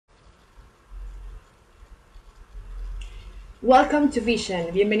Welcome to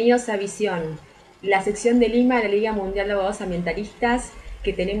Vision, bienvenidos a Visión, la sección de Lima de la Liga Mundial de Abogados Ambientalistas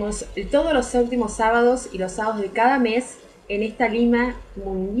que tenemos todos los últimos sábados y los sábados de cada mes en esta Lima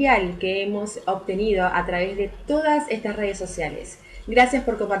mundial que hemos obtenido a través de todas estas redes sociales. Gracias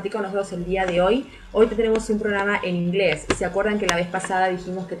por compartir con nosotros el día de hoy. Hoy tenemos un programa en inglés. ¿Se acuerdan que la vez pasada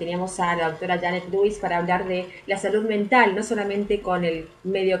dijimos que teníamos a la doctora Janet Lewis para hablar de la salud mental, no solamente con el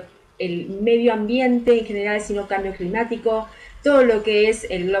medio ambiente en general, sino cambio climático, todo lo que es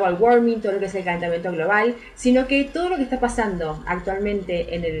el global warming, todo lo que es el calentamiento global, sino que todo lo que está pasando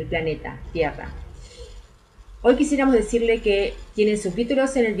actualmente en el planeta Tierra? Hoy quisiéramos decirle que tienen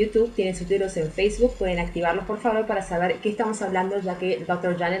subtítulos en el YouTube, tienen subtítulos en Facebook, pueden activarlos por favor para saber qué estamos hablando, ya que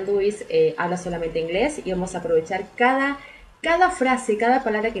Dr. Janet Lewis habla solamente inglés y vamos a aprovechar cada frase, cada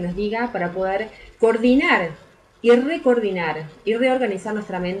palabra que nos diga para poder coordinar y recoordinar y reorganizar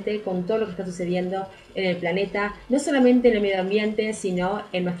nuestra mente con todo lo que está sucediendo en el planeta, no solamente en el medio ambiente, sino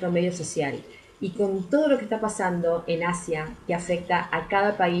en nuestro medio social. Y con todo lo que está pasando en Asia, que afecta a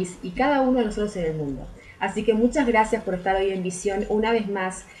cada país y cada uno de nosotros en el mundo. Así que muchas gracias por estar hoy en Visión una vez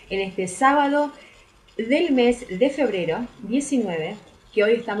más en este sábado del mes de febrero 19, que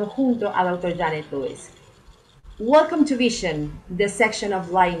hoy estamos junto a Dr. Janet Lewis. Welcome to Vision, the section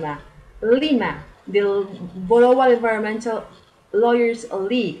of LIMAA. LIMAA, the Global Environmental Lawyers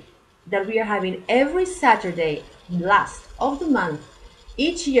League that we are having every Saturday, last of the month,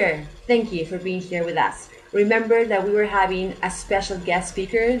 each year. Thank you for being here with us. Remember that we were having a special guest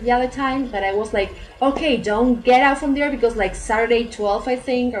speaker the other time that I was like, okay, don't get out from there because like Saturday 12, I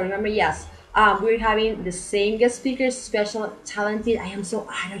think, I remember, yes. We're having the same guest speaker, special, talented. I am so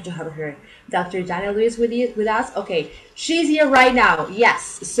honored to have her. Dr. Janet Lewis with us. Okay, she's here right now.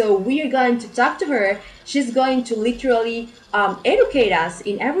 Yes, so we are going to talk to her. She's going to literally educate us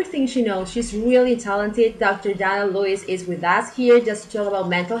in everything she knows. She's really talented. Dr. Janet Lewis is with us here just to talk about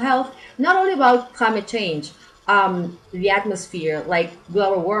mental health, not only about climate change, the atmosphere, like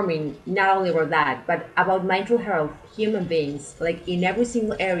global warming, not only about that, but about mental health, human beings, like in every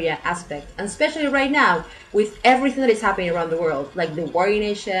single area aspect, and especially right now with everything that is happening around the world, like the war in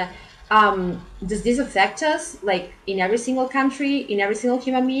Asia. Does this affect us, like in every single country, in every single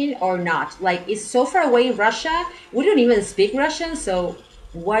human being, or not? Like, it's so far away in Russia. We don't even speak Russian, so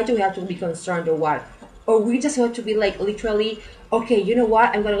why do we have to be concerned or what? Or we just want to be like literally, okay, you know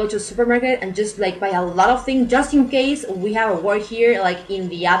what, I'm gonna go to the supermarket and just like buy a lot of things just in case we have a war here, like in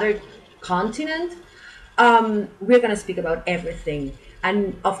the other continent. We're gonna speak about everything,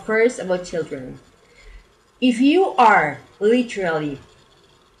 and of course about children. If you are literally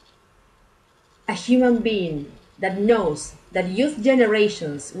a human being that knows that youth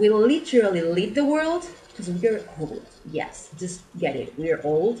generations will literally lead the world, because we're old, yes, just get it, we're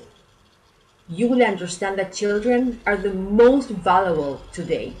old, you will understand that children are the most valuable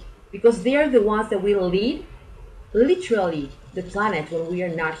today because they are the ones that will lead literally the planet when we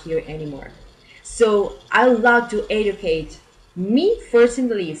are not here anymore. So I love to educate me first in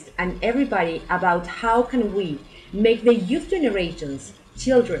the list and everybody about how can we make the youth generations,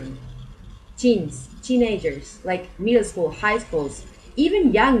 children, teens, teenagers, like middle school, high schools,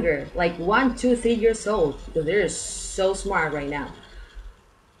 even younger, like 1, 2, 3 years old, because they're so smart right now,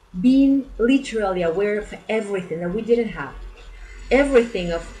 being literally aware of everything that we didn't have,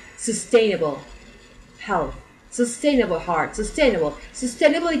 everything of sustainable health, sustainable heart,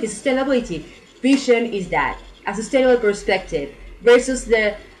 sustainability. Vision is that, a sustainable perspective versus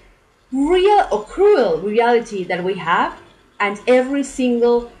the real or cruel reality that we have, and every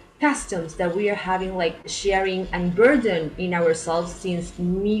single customs that we are having, like sharing and burden in ourselves since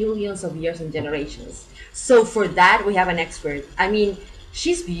millions of years and generations. So for that, we have an expert. I mean,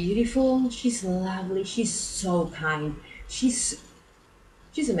 she's beautiful, she's lovely, she's so kind, she's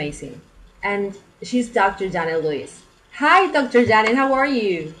amazing. And she's Dr. Janet Lewis. Hi, Dr. Janet, how are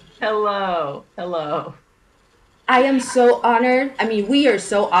you? Hello, hello. I am so honored. I mean, we are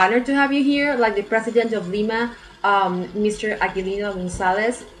so honored to have you here. Like the president of Lima, Mr. Aquilino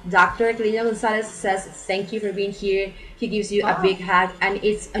Gonzalez, Dr. Aquilino Gonzalez says thank you for being here. He gives you a Oh, big hug, and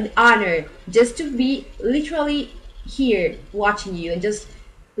it's an honor just to be literally here watching you and just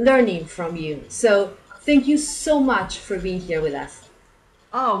learning from you. So thank you so much for being here with us.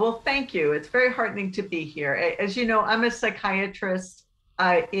 well, thank you. It's very heartening to be here. As you know, I'm a psychiatrist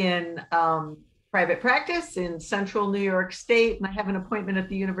in private practice in central New York State, and I have an appointment at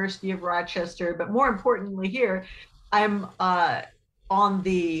the University of Rochester. But more importantly, here, I'm on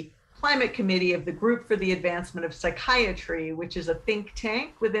the climate committee of the Group for the Advancement of Psychiatry, which is a think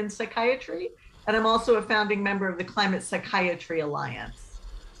tank within psychiatry. And I'm also a founding member of the Climate Psychiatry Alliance.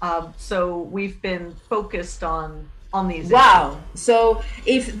 So we've been focused on on these issues. Wow. So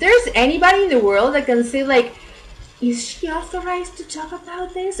if there's anybody in the world that can say like, is she authorized to talk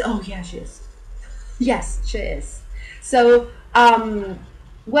about this? Oh yeah, she is. Yes, she is. So,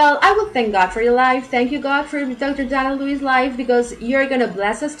 well, I will thank God for your life. Thank you, God, for Dr. Janet Louis' life, because you're going to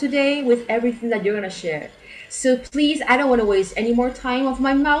bless us today with everything that you're going to share. So please, I don't want to waste any more time of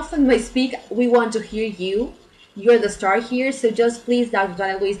my mouth and my speak. We want to hear you. You're the star here. So just please, Dr.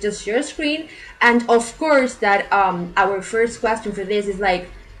 Janet Louis, just share screen. And of course, that our first question for this is like,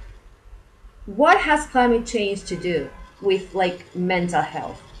 what has climate change to do with like mental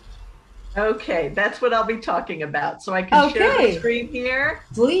health? Okay, that's what I'll be talking about. So I can share the Okay, screen here,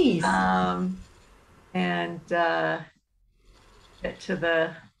 please. um, and get to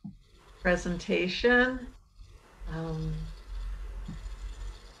the presentation. Um,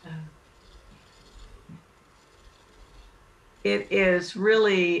 uh, it is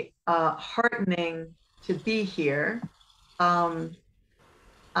really heartening to be here. Um,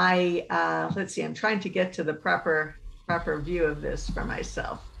 let's see, I'm trying to get to the proper view of this for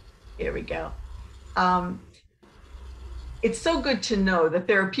myself. Here we go. Um, it's so good to know that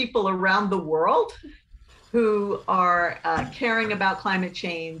there are people around the world who are caring about climate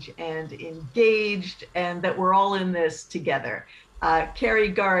change and engaged, and that we're all in this together. Carrie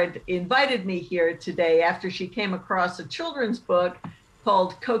Gard invited me here today after she came across a children's book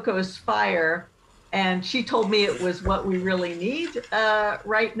called CocoS Fire, and she told me it was what we really need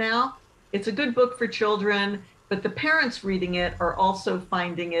right now. It's a good book for children, but the parents reading it are also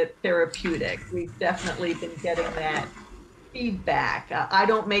finding it therapeutic. We've definitely been getting that feedback. I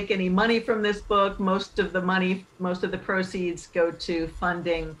don't make any money from this book. Most of the proceeds go to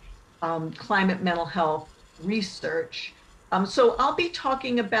funding climate mental health research. So I'll be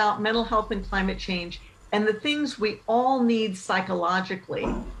talking about mental health and climate change and the things we all need psychologically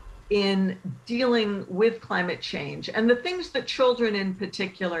in dealing with climate change and the things that children in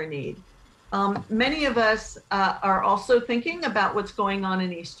particular need. Many of us are also thinking about what's going on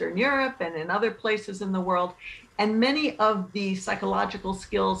in Eastern Europe and in other places in the world. And many of the psychological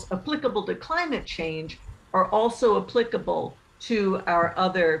skills applicable to climate change are also applicable to our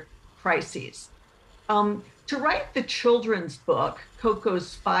other crises. To write the children's book,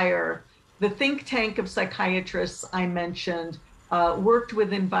 CocoS Fire, the think tank of psychiatrists I mentioned worked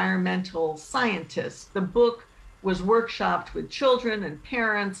with environmental scientists. The book was workshopped with children and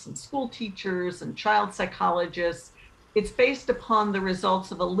parents and school teachers and child psychologists. It's based upon the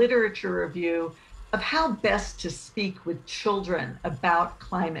results of a literature review of how best to speak with children about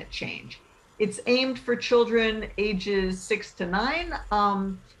climate change. It's aimed for children ages 6 to 9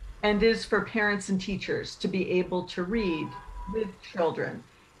 and is for parents and teachers to be able to read with children.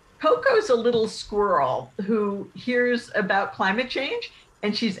 Coco's a little squirrel who hears about climate change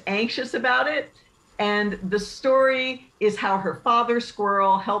and she's anxious about it. And the story is how her father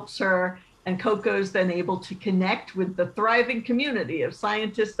squirrel helps her, and Coco's then able to connect with the thriving community of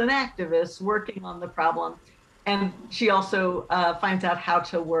scientists and activists working on the problem. And she also finds out how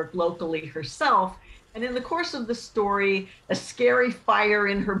to work locally herself. And in the course of the story, a scary fire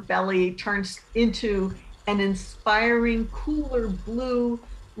in her belly turns into an inspiring, cooler blue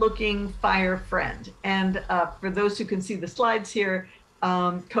looking fire friend. And for those who can see the slides here,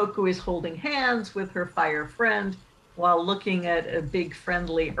 Coco is holding hands with her fire friend while looking at a big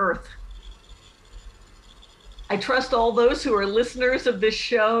friendly earth. I trust all those who are listeners of this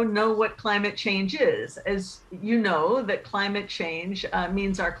show know what climate change is. As you know, that climate change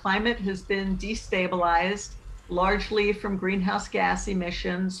means our climate has been destabilized largely from greenhouse gas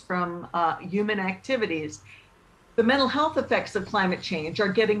emissions from human activities. The mental health effects of climate change are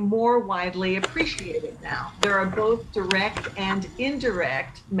getting more widely appreciated now. There are both direct and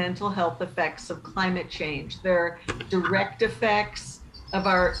indirect mental health effects of climate change. There are direct effects of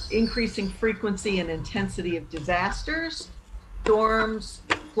our increasing frequency and intensity of disasters, storms,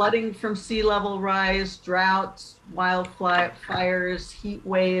 flooding from sea level rise, droughts, wildfires, heat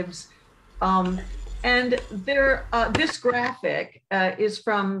waves. And this graphic is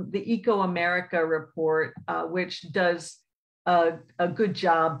from the Eco America report, which does a good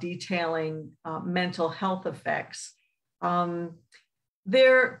job detailing mental health effects. We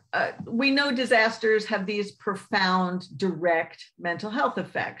know disasters have these profound direct mental health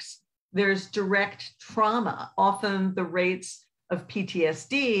effects. There's direct trauma. Often the rates of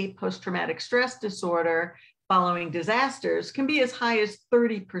PTSD, post-traumatic stress disorder, following disasters can be as high as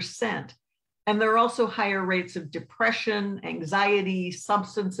 30%. And there are also higher rates of depression, anxiety,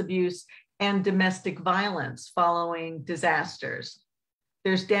 substance abuse, and domestic violence following disasters.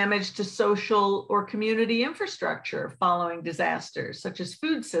 There's damage to social or community infrastructure following disasters, such as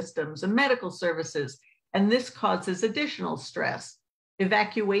food systems and medical services, and this causes additional stress.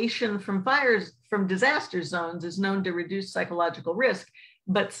 Evacuation from disaster zones is known to reduce psychological risk,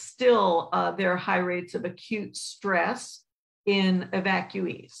 but still there are high rates of acute stress in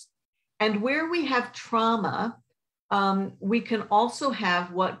evacuees. And where we have trauma, we can also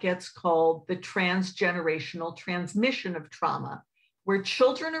have what gets called the transgenerational transmission of trauma, where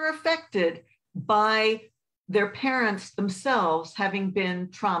children are affected by their parents themselves having been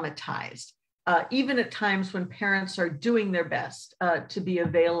traumatized, even at times when parents are doing their best to be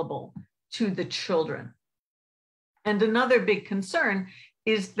available to the children. And another big concern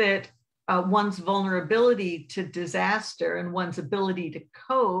is that one's vulnerability to disaster and one's ability to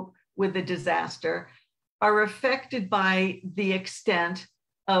cope with a disaster are affected by the extent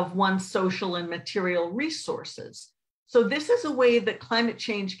of one's social and material resources. So this is a way that climate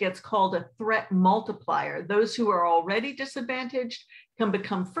change gets called a threat multiplier. Those who are already disadvantaged can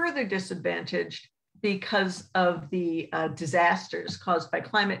become further disadvantaged because of the disasters caused by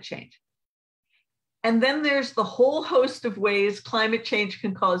climate change. And then there's the whole host of ways climate change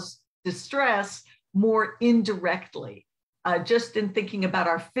can cause distress more indirectly. Just in thinking about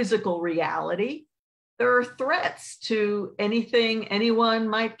our physical reality, there are threats to anything anyone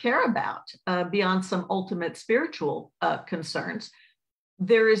might care about beyond some ultimate spiritual concerns.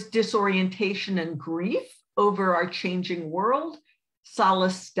 There is disorientation and grief over our changing world.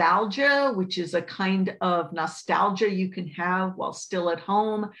 Solastalgia, which is a kind of nostalgia you can have while still at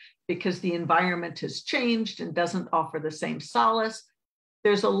home because the environment has changed and doesn't offer the same solace.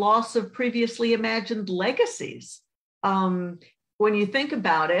 There's a loss of previously imagined legacies. When you think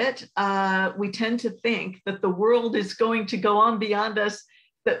about it, we tend to think that the world is going to go on beyond us,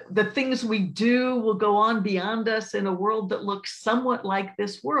 that the things we do will go on beyond us in a world that looks somewhat like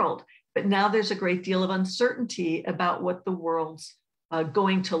this world. But now there's a great deal of uncertainty about what the world's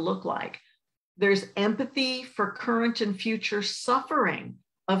going to look like. There's empathy for current and future suffering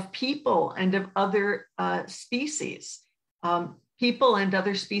of people and of other species. People and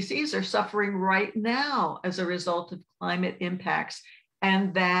other species are suffering right now as a result of climate impacts,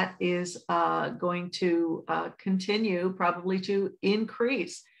 and that is going to continue, probably to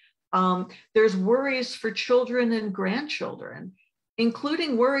increase. There's worries for children and grandchildren,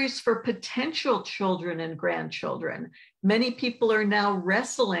 including worries for potential children and grandchildren. Many people are now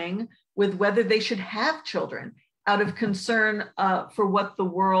wrestling with whether they should have children out of concern for what the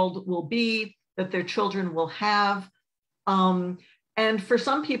world will be, that their children will have. And for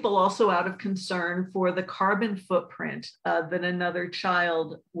some people also out of concern for the carbon footprint that another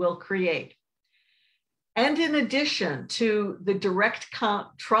child will create. And in addition to the direct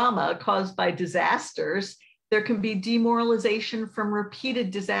trauma caused by disasters, there can be demoralization from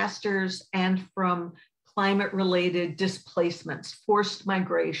repeated disasters and from climate-related displacements, forced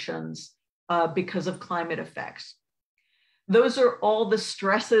migrations because of climate effects. Those are all the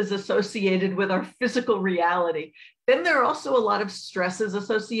stresses associated with our physical reality. Then there are also a lot of stresses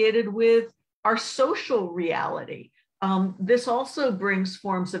associated with our social reality. This also brings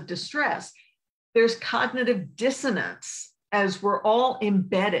forms of distress. There's cognitive dissonance as we're all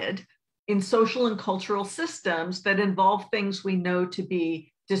embedded in social and cultural systems that involve things we know to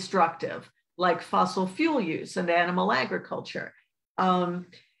be destructive, like fossil fuel use and animal agriculture.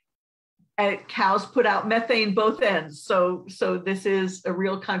 Cows put out methane both ends. So this is a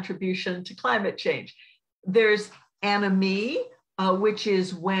real contribution to climate change. There's anomie, which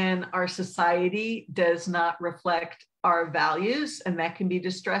is when our society does not reflect our values, and that can be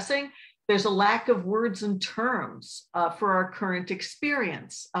distressing. There's a lack of words and terms for our current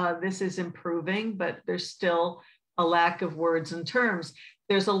experience. This is improving, but there's still a lack of words and terms.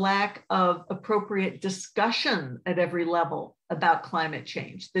 There's a lack of appropriate discussion at every level about climate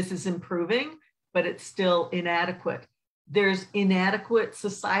change. This is improving, but it's still inadequate. There's inadequate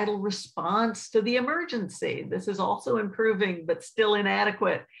societal response to the emergency. This is also improving, but still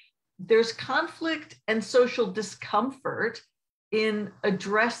inadequate. There's conflict and social discomfort in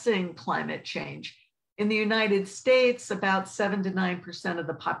addressing climate change. In the United States, about 7 to 9% of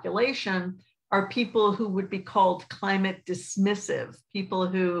the population are people who would be called climate dismissive, people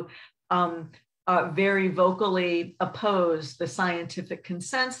who very vocally oppose the scientific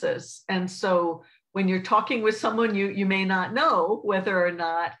consensus. And so when you're talking with someone, you may not know whether or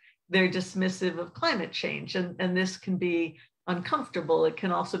not they're dismissive of climate change. And this can be uncomfortable. It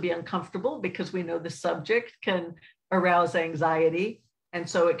can also be uncomfortable because we know the subject can arouse anxiety. And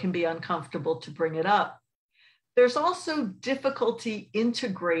so it can be uncomfortable to bring it up. There's also difficulty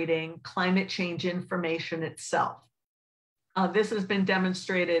integrating climate change information itself. This has been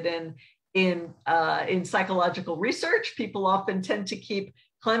demonstrated in psychological research. People often tend to keep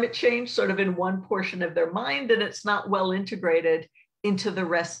climate change sort of in one portion of their mind, and it's not well integrated into the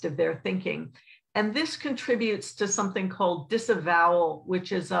rest of their thinking. And this contributes to something called disavowal,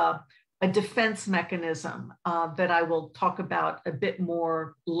 which is a defense mechanism that I will talk about a bit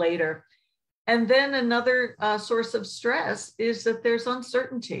more later. And then another source of stress is that there's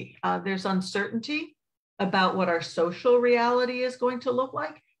uncertainty. There's uncertainty about what our social reality is going to look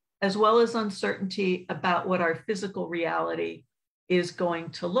like, as well as uncertainty about what our physical reality is going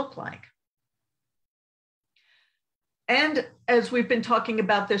to look like. And as we've been talking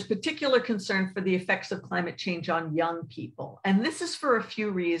about, there's particular concern for the effects of climate change on young people. And this is for a few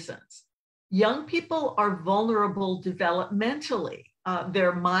reasons. Young people are vulnerable developmentally.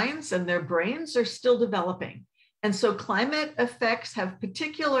 Their minds and their brains are still developing. And so climate effects have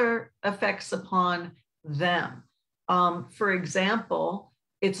particular effects upon them. For example,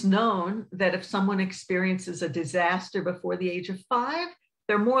 it's known that if someone experiences a disaster before the age of 5,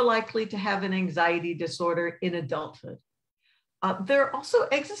 they're more likely to have an anxiety disorder in adulthood. There are also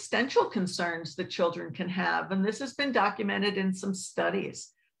existential concerns that children can have, and this has been documented in some studies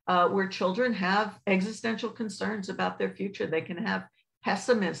where children have existential concerns about their future. They can have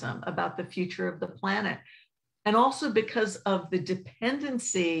pessimism about the future of the planet. And also because of the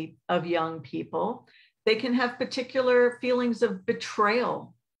dependency of young people, they can have particular feelings of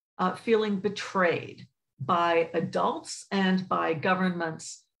betrayal, feeling betrayed by adults and by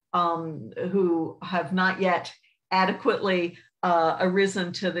governments who have not yet adequately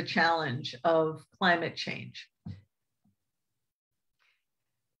arisen to the challenge of climate change.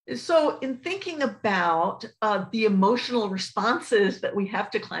 So in thinking about the emotional responses that we have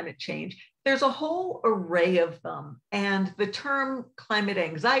to climate change, there's a whole array of them. And the term climate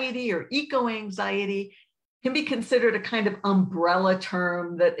anxiety or eco-anxiety can be considered a kind of umbrella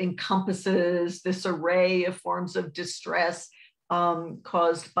term that encompasses this array of forms of distress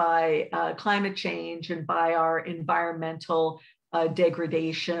caused by climate change and by our environmental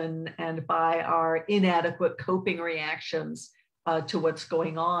degradation and by our inadequate coping reactions to what's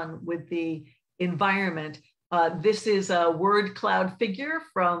going on with the environment. This is a word cloud figure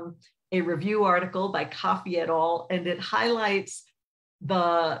from a review article by Coffey et al., and it highlights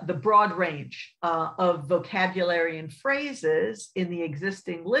the broad range of vocabulary and phrases in the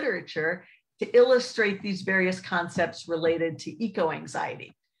existing literature to illustrate these various concepts related to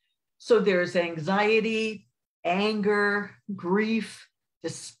eco-anxiety. So there's anxiety, anger, grief,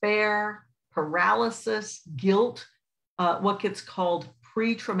 despair, paralysis, guilt, what gets called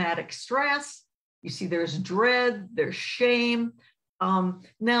pre-traumatic stress. You see there's dread, there's shame.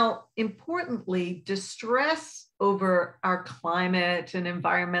 Now, importantly, distress over our climate and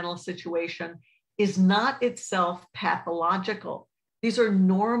environmental situation is not itself pathological. These are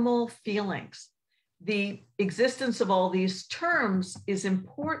normal feelings. The existence of all these terms is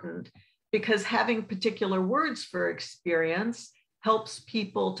important because having particular words for experience helps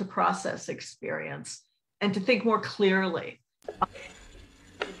people to process experience and to think more clearly.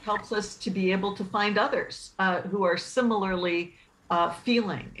 It helps us to be able to find others who are similarly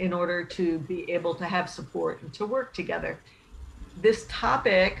feeling in order to be able to have support and to work together. This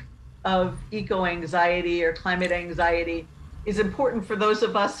topic of eco-anxiety or climate anxiety is important for those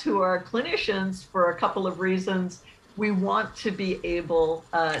of us who are clinicians for a couple of reasons. We want to be able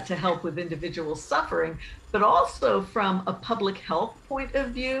to help with individual suffering, but also from a public health point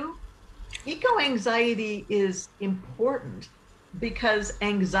of view, eco-anxiety is important because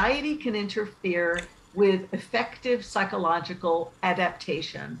anxiety can interfere with effective psychological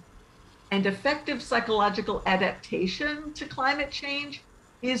adaptation. And effective psychological adaptation to climate change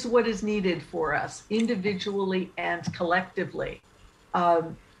is what is needed for us individually and collectively.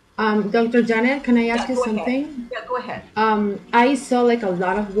 Dr. Janet, can I ask you something? Ahead. Yeah, go ahead. I saw like a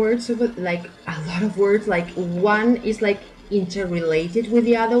lot of words, like one is like interrelated with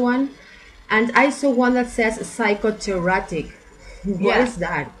the other one. And I saw one that says psychoteratic. What is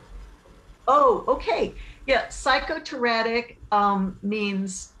that? Oh, okay. Yeah, psychoteratic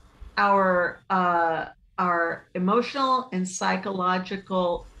means our emotional and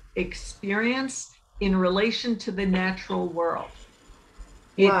psychological experience in relation to the natural world.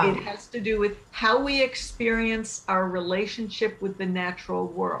 Wow. It has to do with how we experience our relationship with the natural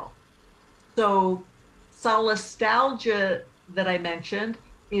world. So solastalgia that I mentioned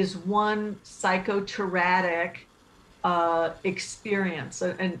is one psychoteratic experience,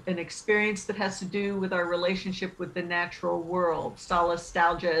 an experience that has to do with our relationship with the natural world.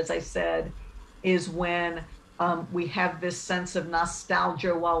 Solastalgia, as I said, is when we have this sense of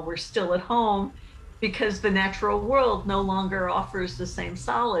nostalgia while we're still at home because the natural world no longer offers the same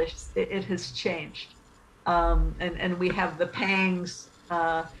solace. It has changed. And we have the pangs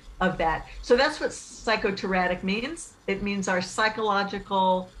of that. So that's what psychoterapeutic means. It means our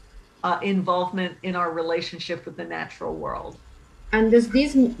psychological involvement in our relationship with the natural world. And does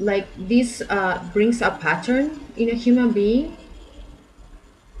this like this brings a pattern in a human being?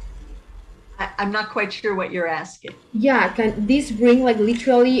 I'm not quite sure what you're asking. Yeah, can this bring like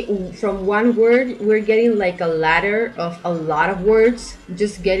literally from one word we're getting like a ladder of a lot of words,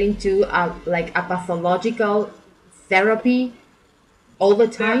 just getting to like a pathological therapy all the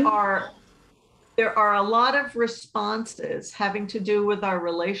There time? are there are a lot of responses having to do with our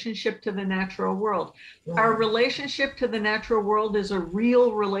relationship to the natural world. Our Wow. relationship to the natural world is a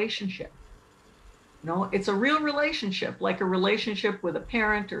real relationship. No, it's a real relationship, like a relationship with a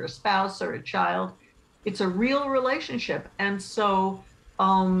parent or a spouse or a child. It's a real relationship. And so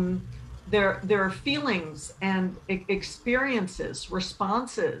there are feelings and experiences,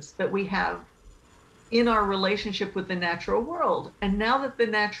 responses that we have in our relationship with the natural world. And now that the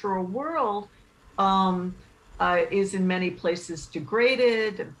natural world um, is in many places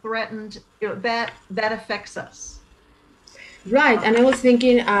degraded and threatened, that affects us. Right, and I was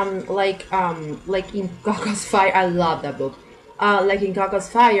thinking, like in CocoS Fire, I love that book. Like in CocoS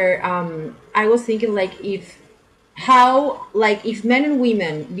Fire, I was thinking like if how like if men and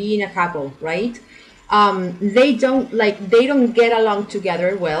women being a couple, right? They don't get along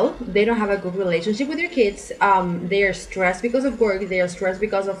together well. They don't have a good relationship with their kids. They are stressed because of work. They are stressed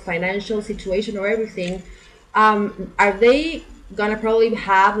because of financial situation or everything. Are they gonna probably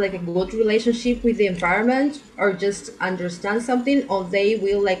have like a good relationship with the environment or just understand something, or they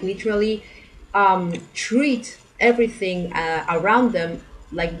will like literally treat everything around them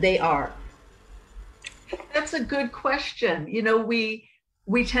like they are? That's a good question.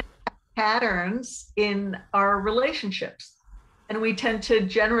 We tend to have patterns in our relationships, and we tend to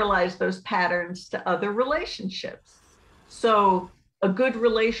generalize those patterns to other relationships. So, a good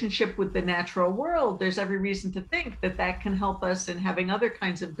relationship with the natural world, there's every reason to think that that can help us in having other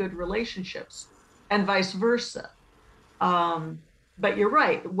kinds of good relationships, and vice versa. Um, but you're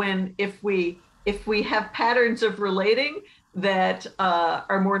right. When if we have patterns of relating that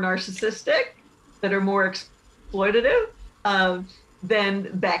are more narcissistic, that are more exploitative, uh, then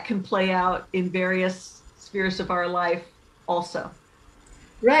that can play out in various spheres of our life also.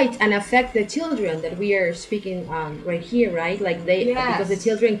 Right, and affect the children that we are speaking right here, right? Like they, because the Yes,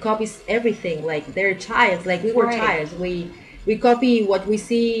 children copies everything. Like they're child, like we were right. child. We copy what we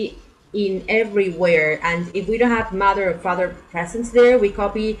see in everywhere, and if we don't have mother or father presence there, we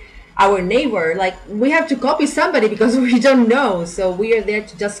copy our neighbor. Like we have to copy somebody because we don't know, so we are there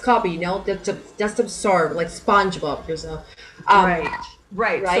to just copy, just absorb, like SpongeBob yourself, um, Right,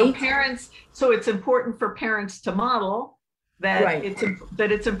 right. right, So it's important for parents to model that right,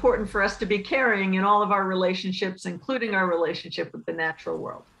 it's important for us to be caring in all of our relationships, including our relationship with the natural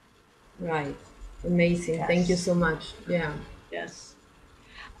world. right. Amazing. Thank you Yes, so much. Yeah. yes.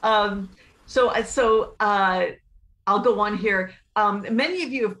 Um, so I'll go on here. Many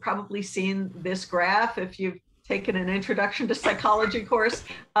of you have probably seen this graph if you've taken an introduction to psychology course.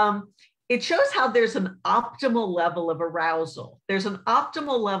 It shows how there's an optimal level of arousal. There's an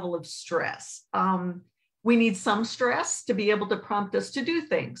optimal level of stress. We need some stress to be able to prompt us to do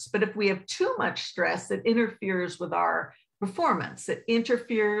things. But if we have too much stress, it interferes with our performance. It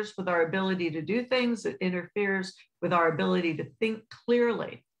interferes with our ability to do things. It interferes with our ability to think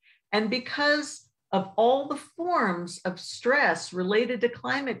clearly. And because of all the forms of stress related to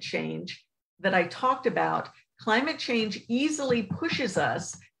climate change that I talked about, climate change easily pushes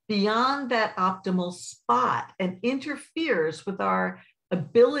us beyond that optimal spot and interferes with our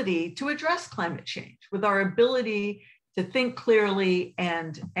ability to address climate change, with our ability to think clearly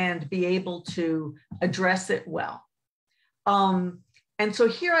and be able to address it well. And so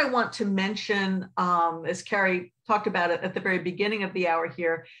here I want to mention, as Carrie talked about it at the very beginning of the hour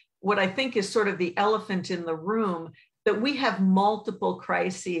here, what I think is sort of the elephant in the room, that we have multiple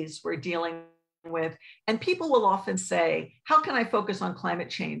crises we're dealing with. And people will often say, how can I focus on climate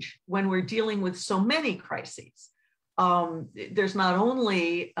change when we're dealing with so many crises? There's not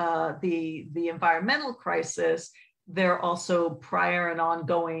only the environmental crisis, there are also prior and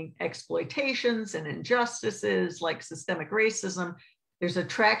ongoing exploitations and injustices like systemic racism. There's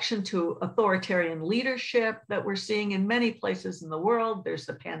attraction to authoritarian leadership that we're seeing in many places in the world. There's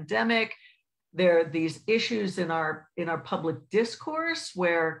the pandemic. There are these issues in our public discourse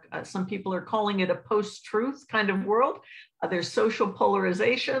where some people are calling it a post-truth kind of world. There's social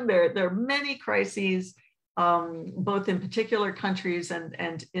polarization. There are many crises, both in particular countries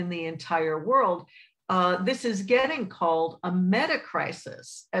and in the entire world. This is getting called a meta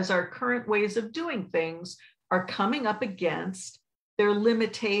crisis as our current ways of doing things are coming up against their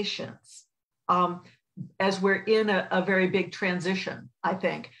limitations, as we're in a very big transition, I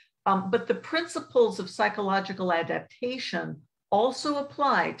think. But the principles of psychological adaptation also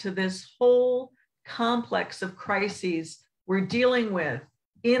apply to this whole complex of crises we're dealing with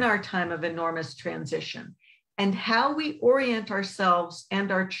in our time of enormous transition. And how we orient ourselves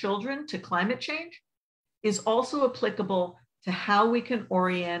and our children to climate change is also applicable to how we can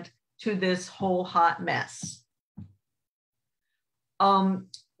orient to this whole hot mess.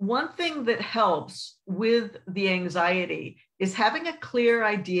 One thing that helps with the anxiety is having a clear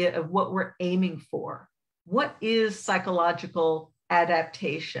idea of what we're aiming for. What is psychological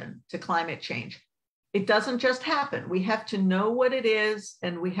adaptation to climate change? It doesn't just happen. We have to know what it is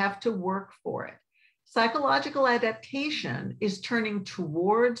and we have to work for it. Psychological adaptation is turning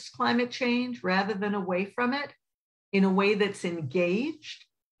towards climate change rather than away from it, in a way that's engaged,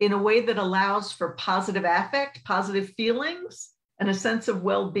 in a way that allows for positive affect, positive feelings, and a sense of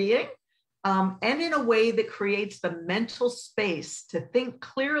well-being, and in a way that creates the mental space to think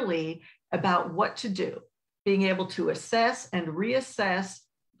clearly about what to do, being able to assess and reassess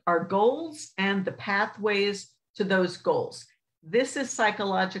our goals and the pathways to those goals. This is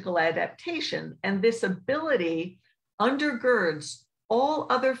psychological adaptation, and this ability undergirds all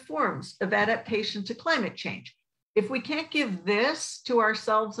other forms of adaptation to climate change. If we can't give this to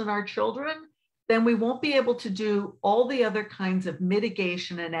ourselves and our children, then we won't be able to do all the other kinds of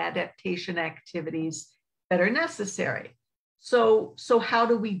mitigation and adaptation activities that are necessary. So how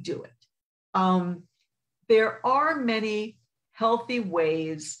do we do it? There are many healthy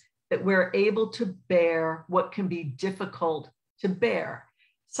ways that we're able to bear what can be difficult to bear.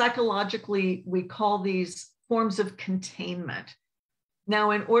 Psychologically, we call these forms of containment.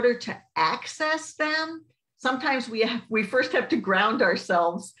 Now, in order to access them, sometimes we first have to ground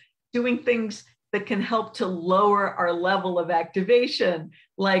ourselves doing things that can help to lower our level of activation,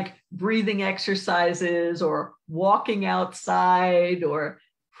 like breathing exercises or walking outside or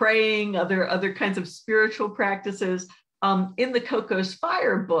praying, other kinds of spiritual practices. In the CocoS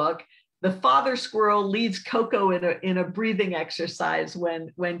Fire book, the father squirrel leads Coco in a breathing exercise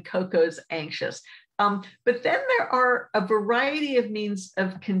when Coco's anxious. But then there are a variety of means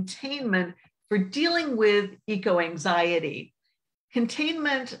of containment for dealing with eco-anxiety.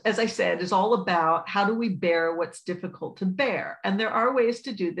 Containment, as I said, is all about how do we bear what's difficult to bear. And there are ways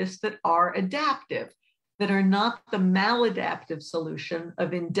to do this that are adaptive, that are not the maladaptive solution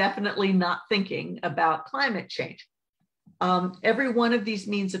of indefinitely not thinking about climate change. Every one of these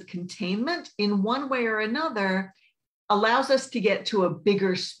means of containment, in one way or another, allows us to get to a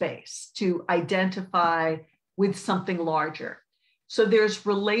bigger space, to identify with something larger. So there's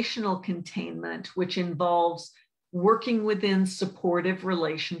relational containment, which involves working within supportive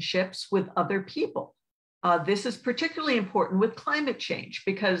relationships with other people. This is particularly important with climate change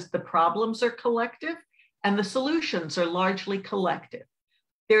because the problems are collective and the solutions are largely collective.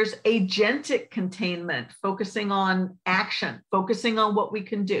 There's agentic containment, focusing on action, focusing on what we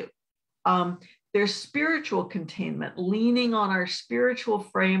can do. There's spiritual containment, leaning on our spiritual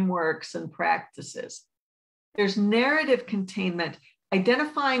frameworks and practices. There's narrative containment,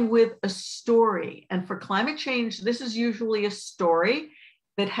 identifying with a story. And for climate change, this is usually a story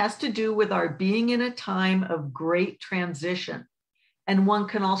that has to do with our being in a time of great transition. And one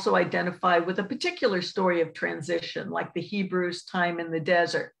can also identify with a particular story of transition, like the Hebrews' time in the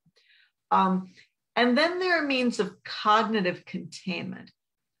desert. And then there are means of cognitive containment.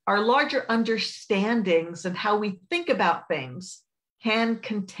 Our larger understandings and how we think about things can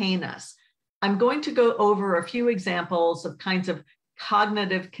contain us. I'm going to go over a few examples of kinds of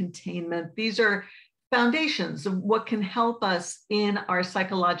cognitive containment. These are foundations of what can help us in our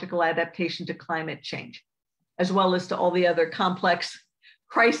psychological adaptation to climate change, as well as to all the other complex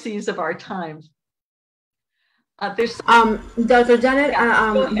crises of our times. Dr.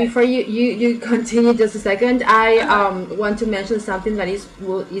 Janet, before you continue just a second, I want to mention something that is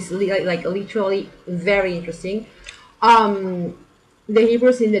like literally very interesting. The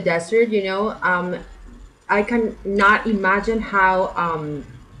Hebrews in the desert, you know, I can not imagine how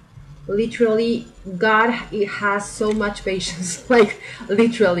literally God has so much patience, like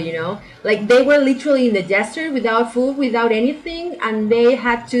literally, you know, like they were literally in the desert without food, without anything, and they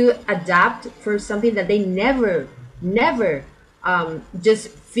had to adapt for something that they never just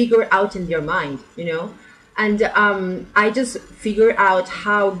figure out in their mind, you know. And I just figure out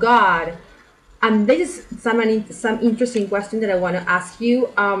how God, and this is some interesting question that I want to ask you.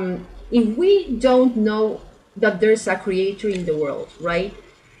 If we don't know that there's a creator in the world, right?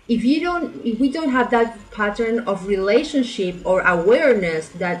 If we don't have that pattern of relationship or awareness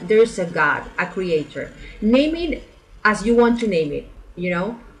that there's a God, a creator, naming as you want to name it,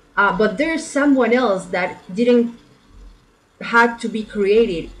 but there's someone else that didn't had to be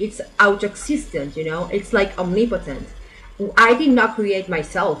created. It's out-existent, it's like omnipotent. I did not create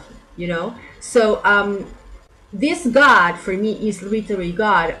myself, so this God for me is literally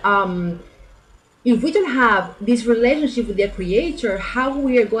God. If we don't have this relationship with the creator, how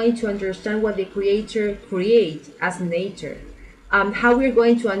we are going to understand what the creator creates as nature? How we are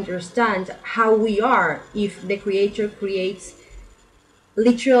going to understand how we are if the creator creates,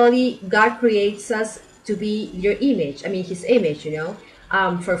 literally God creates us to be your image, I mean his image,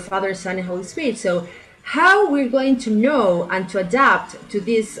 for Father, Son, and Holy Spirit. So how we're going to know and to adapt to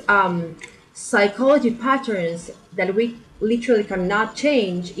these psychology patterns that we literally cannot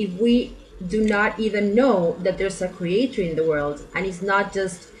change if we do not even know that there's a creator in the world, and it's not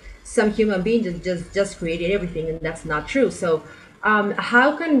just some human being that just created everything, and that's not true. So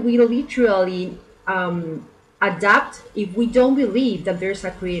how can we literally adapt if we don't believe that there's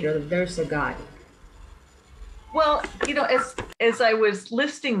a creator, that there's a God? Well, as I was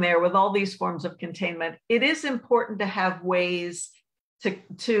listing there with all these forms of containment, it is important to have ways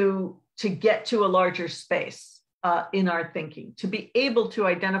to get to a larger space in our thinking, to be able to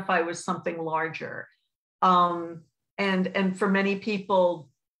identify with something larger. And for many people,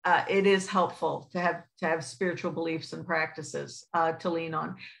 it is helpful to have spiritual beliefs and practices to lean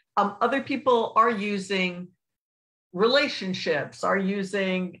on. Other people are using relationships, are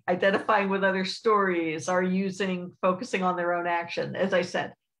using identifying with other stories, are using focusing on their own action, as I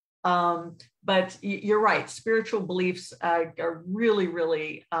said. But you're right, spiritual beliefs are really,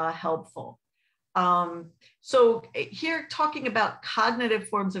 really helpful. So here, talking about cognitive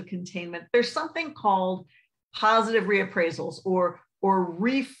forms of containment, there's something called positive reappraisals or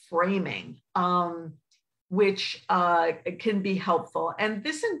reframing, which can be helpful. And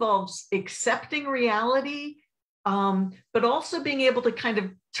this involves accepting reality, but also being able to kind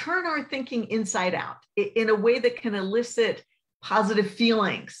of turn our thinking inside out in a way that can elicit positive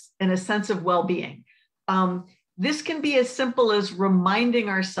feelings and a sense of well-being. This can be as simple as reminding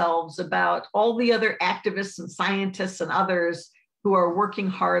ourselves about all the other activists and scientists and others who are working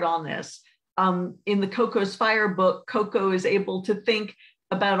hard on this. In the CocoS Fire book, Coco is able to think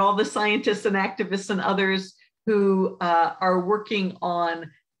about all the scientists and activists and others who are working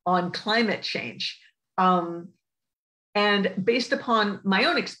on climate change. And based upon my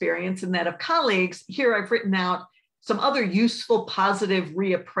own experience and that of colleagues, here I've written out some other useful positive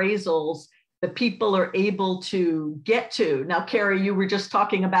reappraisals that people are able to get to. Now, Carrie, you were just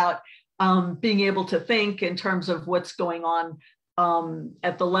talking about being able to think in terms of what's going on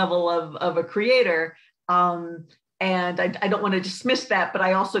at the level of a creator. And I don't want to dismiss that, but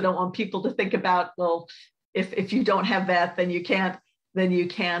I also don't want people to think about, well, if you don't have that, then you can't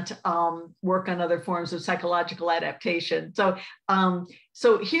work on other forms of psychological adaptation.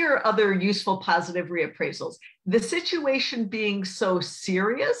 So here are other useful positive reappraisals. The situation being so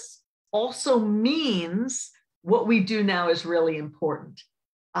serious also means what we do now is really important.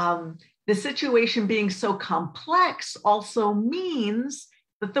 The situation being so complex also means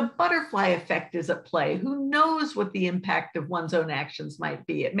that the butterfly effect is at play. Who knows what the impact of one's own actions might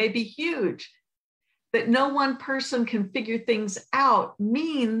be? It may be huge. That no one person can figure things out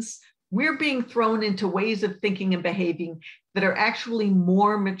means we're being thrown into ways of thinking and behaving that are actually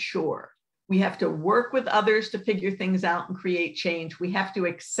more mature. We have to work with others to figure things out and create change. We have to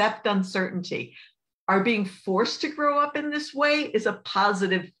accept uncertainty. Our being forced to grow up in this way is a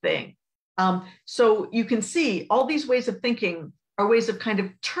positive thing. So you can see all these ways of thinking are ways of kind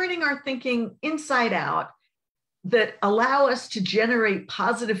of turning our thinking inside out that allow us to generate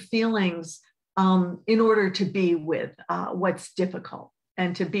positive feelings in order to be with what's difficult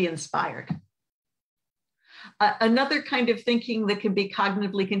and to be inspired. Another kind of thinking that can be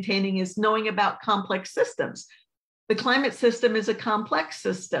cognitively containing is knowing about complex systems. The climate system is a complex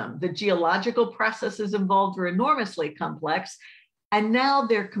system. The geological processes involved are enormously complex, and now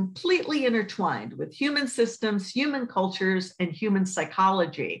they're completely intertwined with human systems, human cultures, and human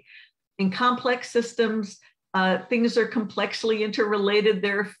psychology. In complex systems, things are complexly interrelated.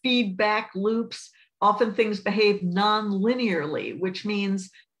 There are feedback loops. Often things behave non-linearly, which means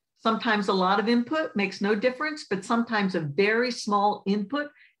sometimes a lot of input makes no difference, but sometimes a very small input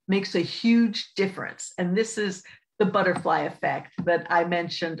makes a huge difference. And this is the butterfly effect that I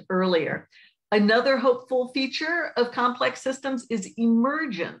mentioned earlier. Another hopeful feature of complex systems is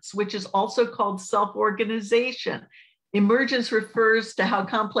emergence, which is also called self-organization. Emergence refers to how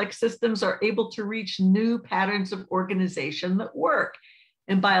complex systems are able to reach new patterns of organization that work.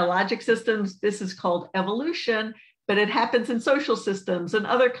 In biologic systems, this is called evolution, but it happens in social systems and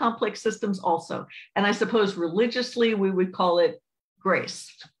other complex systems also. And I suppose religiously, we would call it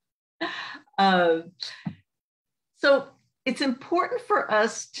grace. So it's important for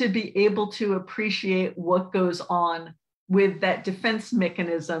us to be able to appreciate what goes on with that defense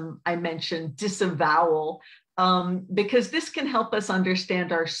mechanism I mentioned, disavowal, because this can help us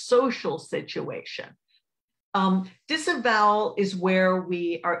understand our social situation. Disavowal is where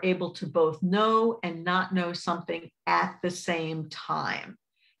we are able to both know and not know something at the same time.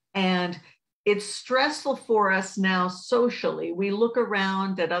 And it's stressful for us now socially. We look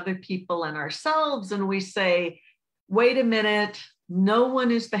around at other people and ourselves and we say, wait a minute, no one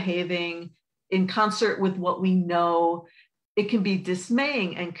is behaving in concert with what we know. It can be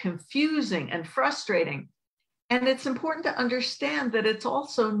dismaying and confusing and frustrating. And it's important to understand that it's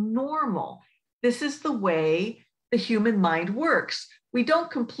also normal. This is the way the human mind works. We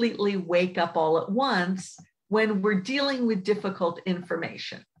don't completely wake up all at once when we're dealing with difficult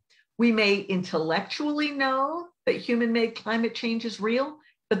information. We may intellectually know that human-made climate change is real,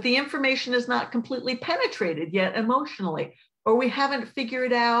 but the information is not completely penetrated yet emotionally, or we haven't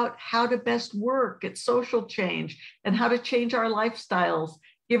figured out how to best work at social change and how to change our lifestyles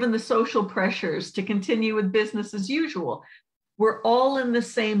given the social pressures to continue with business as usual. We're all in the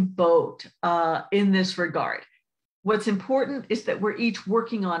same boat in this regard. What's important is that we're each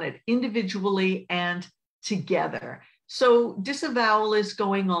working on it individually and together. So disavowal is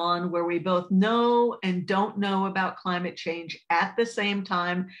going on where we both know and don't know about climate change at the same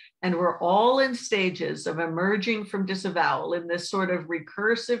time. And we're all in stages of emerging from disavowal in this sort of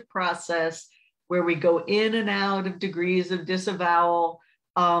recursive process where we go in and out of degrees of disavowal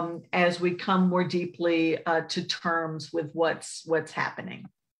as we come more deeply to terms with what's happening.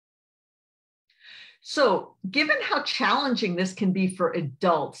 So given how challenging this can be for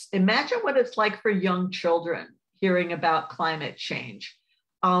adults, imagine what it's like for young children hearing about climate change.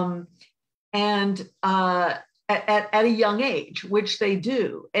 At a young age, which they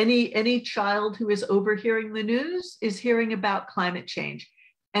do. Any child who is overhearing the news is hearing about climate change.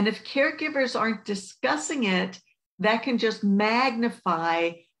 And if caregivers aren't discussing it, that can just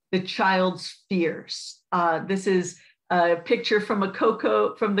magnify the child's fears. This is a picture from the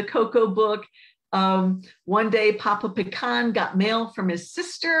CocoS book. One day, Papa Pecan got mail from his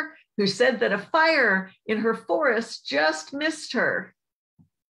sister who said that a fire in her forest just missed her.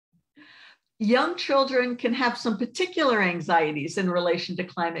 Young children can have some particular anxieties in relation to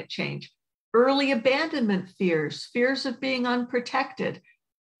climate change. Early abandonment fears, fears of being unprotected.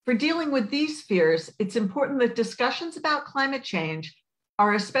 For dealing with these fears, it's important that discussions about climate change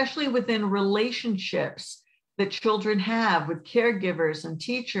are especially within relationships that children have with caregivers and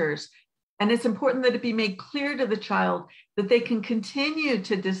teachers. And it's important that it be made clear to the child that they can continue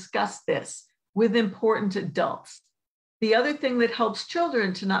to discuss this with important adults. The other thing that helps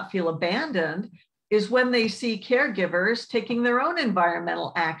children to not feel abandoned is when they see caregivers taking their own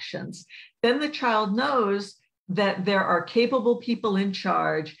environmental actions. Then the child knows that there are capable people in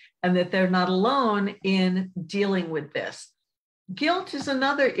charge and that they're not alone in dealing with this. Guilt is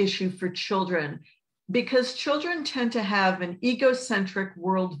another issue for children because children tend to have an egocentric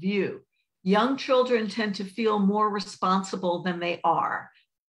worldview. Young children tend to feel more responsible than they are.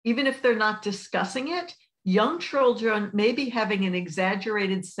 Even if they're not discussing it, young children may be having an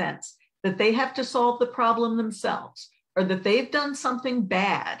exaggerated sense that they have to solve the problem themselves or that they've done something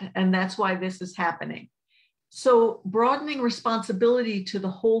bad and that's why this is happening. So broadening responsibility to the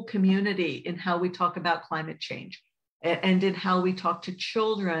whole community in how we talk about climate change and in how we talk to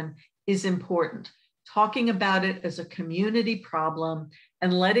children is important. Talking about it as a community problem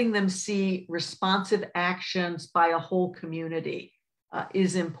and letting them see responsive actions by a whole community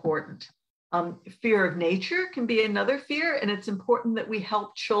is important. Fear of nature can be another fear, and it's important that we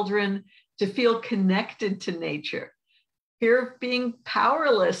help children to feel connected to nature. Fear of being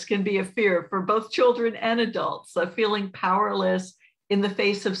powerless can be a fear for both children and adults, feeling powerless in the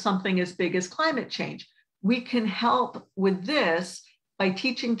face of something as big as climate change. We can help with this by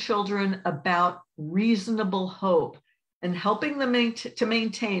teaching children about reasonable hope and helping them to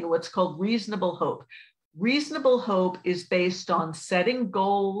maintain what's called reasonable hope. Reasonable hope is based on setting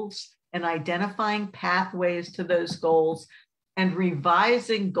goals and identifying pathways to those goals and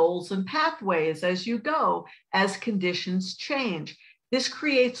revising goals and pathways as you go, as conditions change. This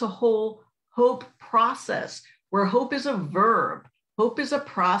creates a whole hope process where hope is a verb, hope is a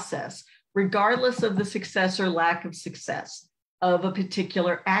process, regardless of the success or lack of success of a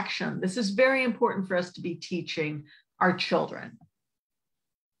particular action. This is very important for us to be teaching our children.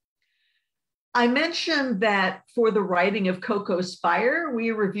 I mentioned that for the writing of CocoS Fire,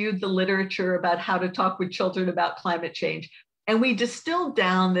 we reviewed the literature about how to talk with children about climate change. And we distilled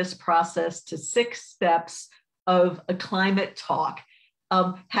down this process to 6 steps of a climate talk.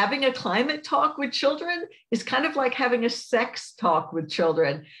 Having a climate talk with children is kind of like having a sex talk with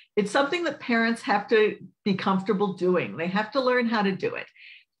children. It's something that parents have to be comfortable doing. They have to learn how to do it.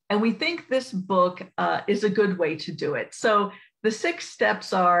 And we think this book is a good way to do it. So the 6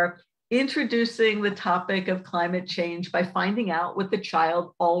 steps are introducing the topic of climate change by finding out what the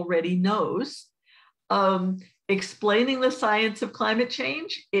child already knows, explaining the science of climate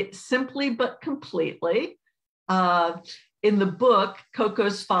change, it simply but completely. In the book,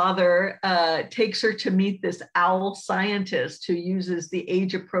 Coco's father takes her to meet this owl scientist who uses the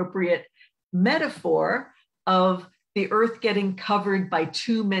age-appropriate metaphor of the earth getting covered by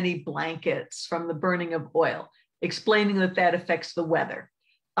too many blankets from the burning of oil, explaining that that affects the weather.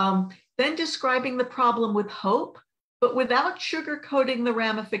 Then describing the problem with hope, but without sugarcoating the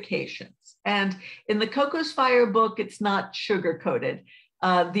ramifications. And in the CocoS Fire book, it's not sugarcoated.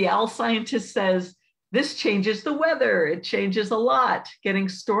 The owl scientist says, this changes the weather. It changes a lot, getting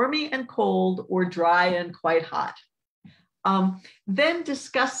stormy and cold or dry and quite hot. Then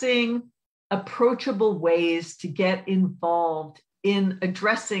discussing approachable ways to get involved in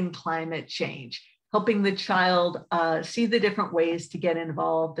addressing climate change, helping the child see the different ways to get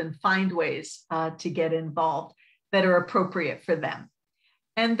involved and find ways to get involved that are appropriate for them.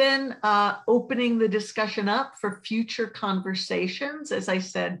 And then opening the discussion up for future conversations. As I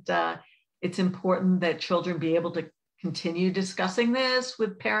said, it's important that children be able to continue discussing this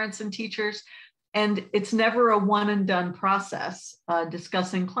with parents and teachers. And it's never a one and done process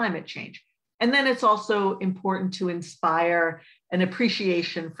discussing climate change. And then it's also important to inspire an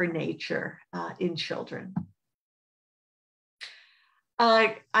appreciation for nature in children.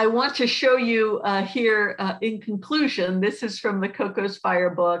 I want to show you here in conclusion, this is from the CocoS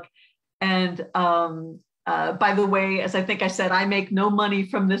Fire book. And by the way, as I think I said, I make no money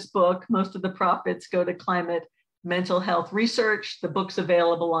from this book. Most of the profits go to climate mental health research. The book's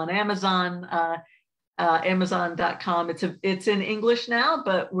available on Amazon, Amazon.com. It's in English now,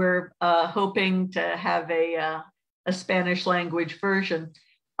 but we're hoping to have a Spanish language version.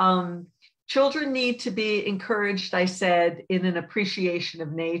 Children need to be encouraged, I said, in an appreciation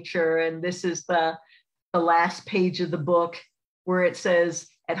of nature. And this is the last page of the book where it says,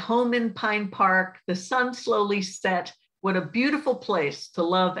 at home in Pine Park, the sun slowly set. What a beautiful place to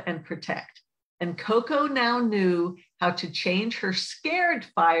love and protect. And Coco now knew how to change her scared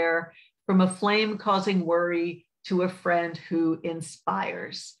fire from a flame causing worry to a friend who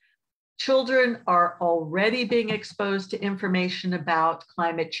inspires. Children are already being exposed to information about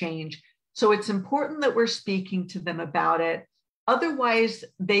climate change. So it's important that we're speaking to them about it. Otherwise,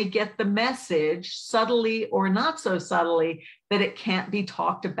 they get the message, subtly or not so subtly, that it can't be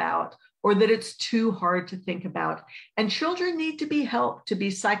talked about or that it's too hard to think about. And children need to be helped to be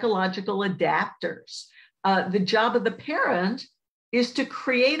psychological adapters. The job of the parent is to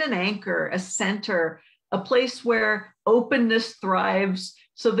create an anchor, a center, a place where openness thrives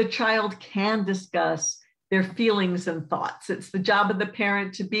so the child can discuss their feelings and thoughts. It's the job of the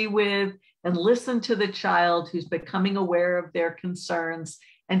parent to be with and listen to the child who's becoming aware of their concerns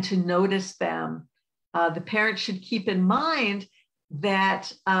and to notice them. The parent should keep in mind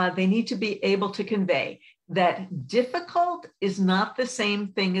that they need to be able to convey that difficult is not the same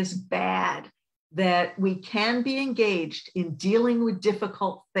thing as bad, that we can be engaged in dealing with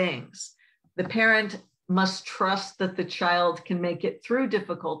difficult things. The parent must trust that the child can make it through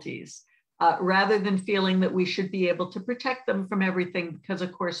difficulties, rather than feeling that we should be able to protect them from everything, because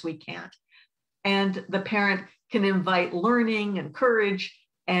of course we can't. And the parent can invite learning and courage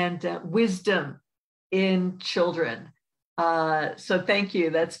and wisdom in children. So thank you.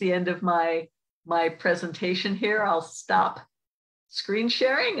 That's the end of my presentation here. I'll stop screen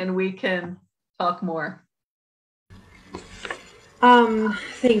sharing and we can talk more.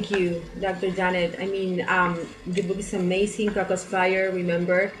 Thank you, Dr. Janet. I mean, the book is amazing, CocoS Fire,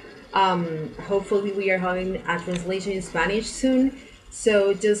 remember. Hopefully we are having a translation in Spanish soon.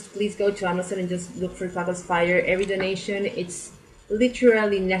 So just please go to Amazon and just look for CocoS Fire. Every donation, it's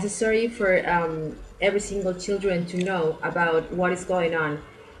literally necessary for every single children to know about what is going on.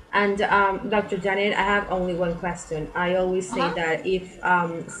 And Dr. Janet, I have only one question. I always say that if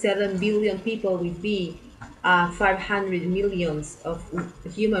 7 billion people would be 500 millions of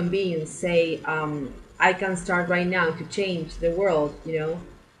human beings say, I can start right now to change the world, you know,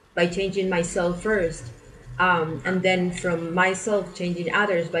 by changing myself first. And then from myself changing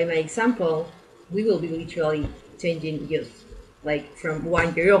others by my example, we will be literally changing youth. like from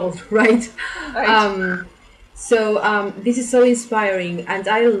 1 year old, right? Right. Um, this is so inspiring, and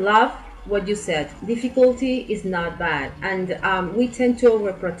I love what you said. Difficulty is not bad, and we tend to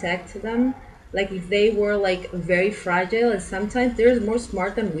overprotect them, like if they were like very fragile, and sometimes they're more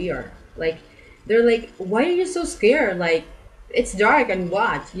smart than we are. Like they're like, why are you so scared? Like it's dark and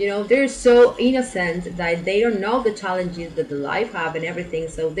what? You know, they're so innocent that they don't know the challenges that the life have and everything.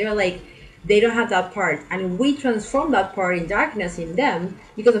 So they're like, they don't have that part, and we transform that part in darkness in them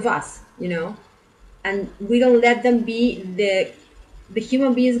because of us. You know, and we don't let them be the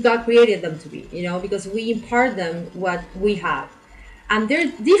human beings God created them to be, you know, because we impart them what we have. And they're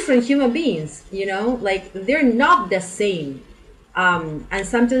different human beings, you know, like they're not the same. And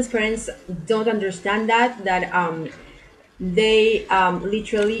sometimes parents don't understand that they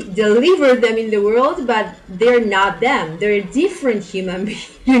literally deliver them in the world, but they're not them. They're a different human being,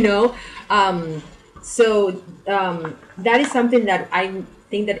 you know. That is something that I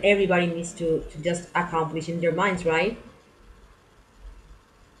think that everybody needs to just accomplish in their minds, right?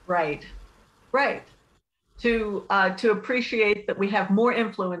 Right. Right. To appreciate that we have more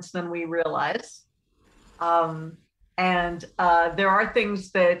influence than we realize. Um, and there are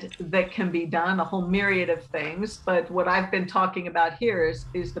things that can be done, a whole myriad of things. But what I've been talking about here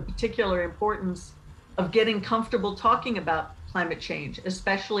is the particular importance of getting comfortable talking about climate change,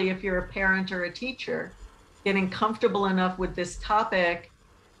 especially if you're a parent or a teacher, getting comfortable enough with this topic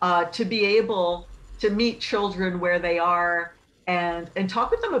to be able to meet children where they are and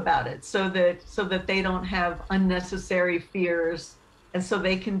talk with them about it so that they don't have unnecessary fears and so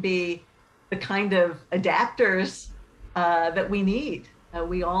they can be the kind of adapters that we need.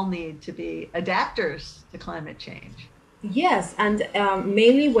 We all need to be adapters to climate change. Yes, and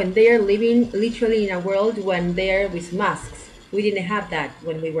mainly when they are living literally in a world when they're with masks. We didn't have that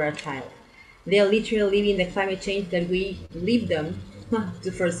when we were a child. They are literally living the climate change that we leave them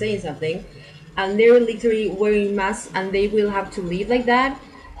for saying something, and they're literally wearing masks, and they will have to live like that.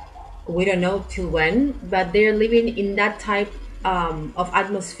 We don't know till when, but they're living in that type of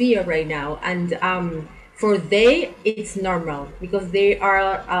atmosphere right now, and for they it's normal because they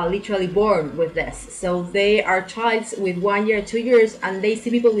are literally born with this. So they are childs with 1 year, 2 years, and they see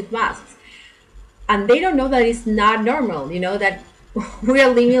people with masks, and they don't know that it's not normal. You know that we are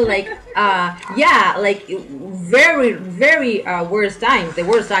living like yeah, like very very worst times, the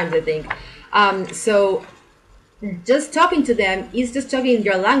worst times I think. So just talking to them is just talking in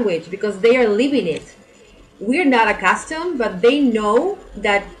their language because they are living it. We're not accustomed, but they know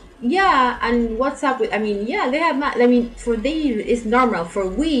that. Yeah, and what's up with? I mean, yeah, they have. I mean, for they it's normal. For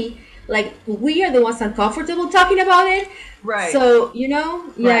we, like, we are the ones uncomfortable talking about it. Right, So you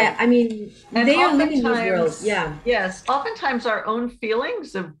know, yeah. right. I mean, And they are living this world. oftentimes, Yeah. yes, oftentimes our own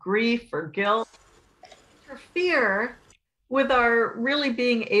feelings of grief or guilt interfere with our really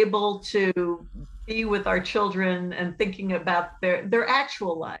being able to be with our children and thinking about their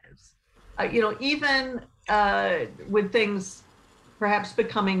actual lives. Even with things perhaps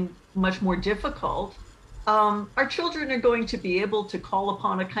becoming much more difficult, our children are going to be able to call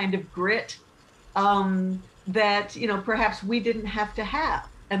upon a kind of grit that perhaps we didn't have to have,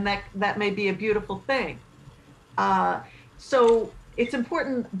 and that may be a beautiful thing. So it's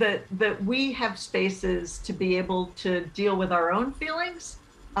important that we have spaces to be able to deal with our own feelings,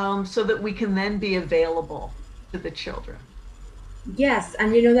 so that we can then be available to the children. Yes,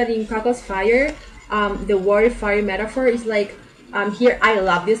 and you know that in CocoS Fire, the water fire metaphor is like here. I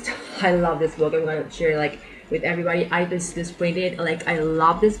love this. I love this book. I'm gonna share like with everybody. I just printed like I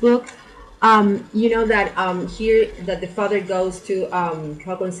love this book. You know that here that the father goes to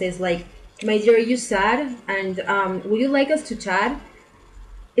Coco and says like, "My dear, are you sad? And would you like us to chat?"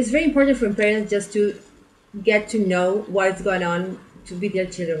 It's very important for parents just to get to know what's going on to be their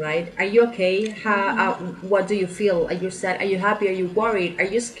children, right? Are you okay? What do you feel? Are you sad? Are you happy? Are you worried? Are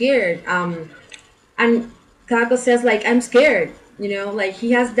you scared? And Kako says like, I'm scared. You know, like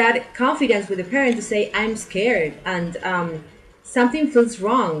he has that confidence with the parent to say, I'm scared, and something feels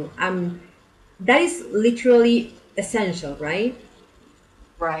wrong. That is literally essential, right?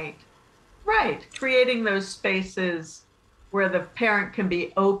 Right, right. Creating those spaces where the parent can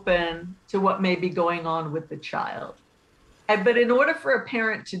be open to what may be going on with the child. But in order for a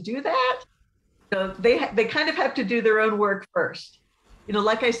parent to do that, they kind of have to do their own work first.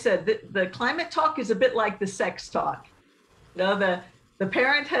 Like I said, the climate talk is a bit like the sex talk. The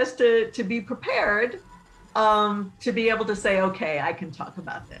parent has to be prepared to be able to say, okay, I can talk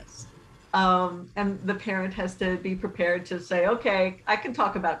about this. And the parent has to be prepared to say, okay, I can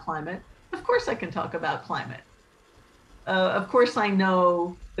talk about climate. Of course, I can talk about climate. of course, I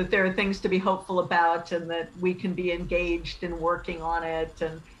know that there are things to be hopeful about, and that we can be engaged in working on it,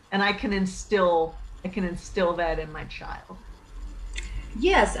 and I can instill that in my child.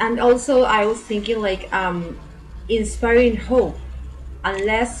 Yes, and also I was thinking like inspiring hope.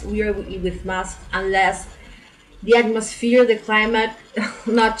 Unless we are with masks, unless the atmosphere, the climate,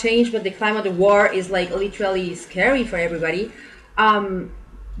 not change, but the climate, the war is like literally scary for everybody. Um,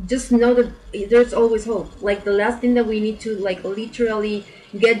 just know that there's always hope. Like the last thing that we need to like literally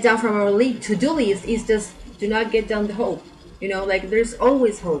get down from our to-do list is just do not get down the hope. You know, like there's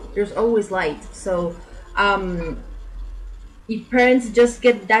always hope. There's always light. So um, if parents just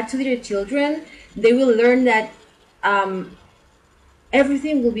get that to their children, they will learn that um,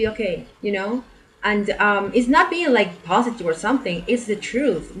 everything will be okay, you know. And it's not being like positive or something, it's the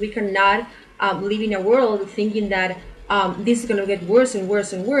truth. We cannot live in a world thinking that this is going to get worse and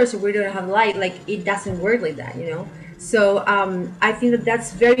worse and worse, or we're going to have light. Like it doesn't work like that, you know. So I think that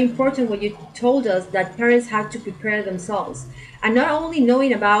that's very important what you told us, that parents have to prepare themselves, and not only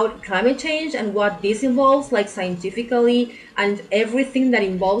knowing about climate change and what this involves like scientifically and everything that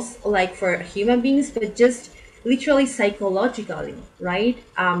involves like for human beings, but just literally psychologically, right?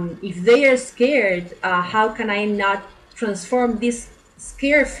 If they are scared, how can I not transform this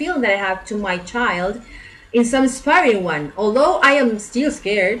scared feeling that I have to my child in some inspiring one? Although I am still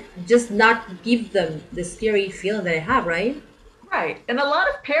scared, just not give them the scary feeling that I have, right? Right. And a lot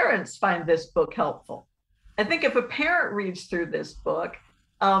of parents find this book helpful. I think if a parent reads through this book,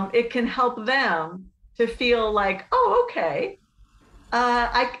 it can help them to feel like, oh, okay,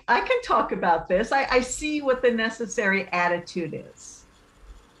 I can talk about this. I see what the necessary attitude is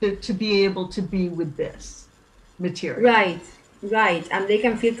to be able to be with this material. Right, right, and they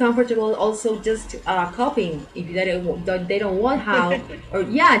can feel comfortable also just copying if they don't want how, or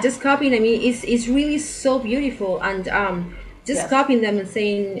yeah, just copying. I mean, it's really so beautiful, and just Yes. copying them and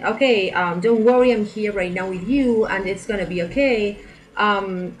saying, okay, don't worry, I'm here right now with you, and it's gonna be okay.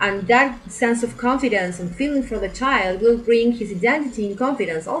 And that sense of confidence and feeling for the child will bring his identity and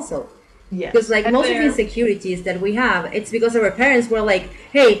confidence also, because Yes. like And most of the there, insecurities that we have, it's because our parents were like,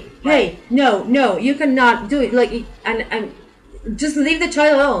 hey, right. hey, no, no, you cannot do it, like, and just leave the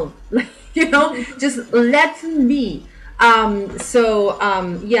child alone. Like, you know, just let him be.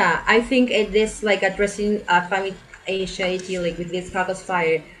 Yeah, I think it is like addressing climate anxiety, like with this CocoS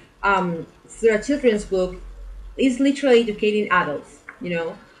fire, through a children's book, is literally educating adults, you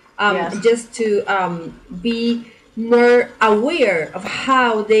know, Yes. just to be more aware of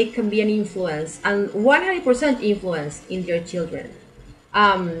how they can be an influence and 100% influence in their children,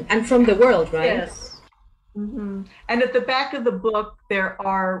 and from the world, right? Yes. Mhm. And at the back of the book, there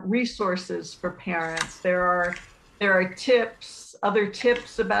are resources for parents. There are tips, other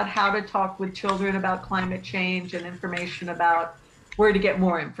tips about how to talk with children about climate change, and information about where to get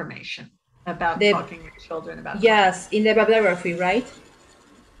more information about The talking with children about climate. Yes, in the bibliography, right?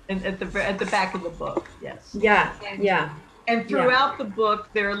 And at the back of the book, yes. Yeah, And yeah, and yeah. throughout the book,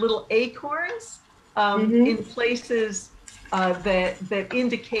 there are little acorns Mm-hmm. in places that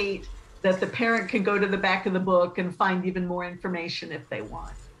indicate that the parent can go to the back of the book and find even more information if they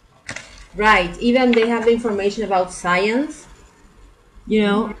want. Right. Even they have the information about science. You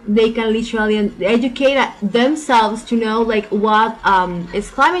know, Mhm. they can literally educate themselves to know like what is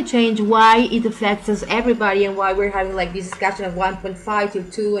climate change, why it affects us everybody, and why we're having like this discussion of 1.5 to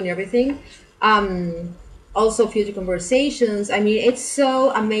 2 and everything. Um, Also future conversations. I mean, it's so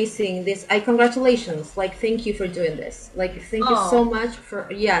amazing. This, I congratulations. Like, thank you for doing this. Like, thank you so Oh, much for,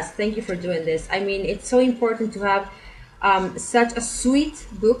 yes, thank you for doing this. I mean, it's so important to have such a sweet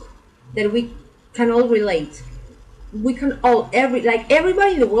book that we can all relate. We can all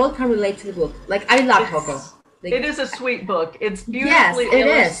everybody in the world can relate to the book. Like I love Coco. it Like is a sweet book. It's yes, beautifully it is.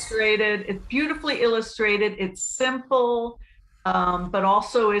 illustrated. It's beautifully illustrated. It's simple, but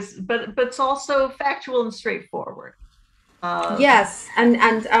also but it's also factual and straightforward. Uh, Yes, and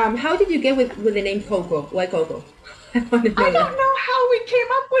how did you get with the name Coco? Why Coco? I want to I know that. don't know how we came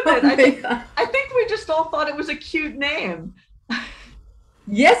up with Oh it. my god. I think we just all thought it was a cute name.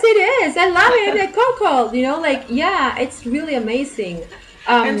 Yes, it is. I love it. Like Coco, you know, like yeah, it's really amazing.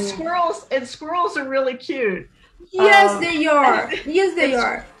 Um, And squirrels are really cute. yes, Um, they are. Yes, they and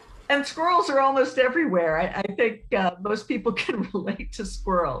are. and squirrels are almost everywhere. I think most people can relate to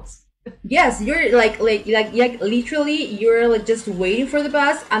squirrels. Yes, you're like literally you're like just waiting for the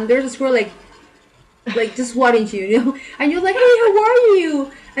bus, and there's a squirrel like just wanting to, you know, and you're like, hey, how are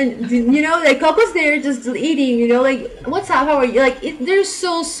you? And you know, like Coco's there just eating, you know, like what's up, how are you? Like they're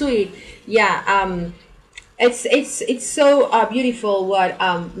so sweet. Yeah. It's so beautiful what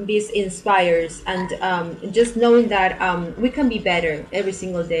this inspires, and just knowing that we can be better every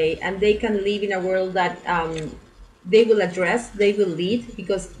single day, and they can live in a world that they will address, they will lead,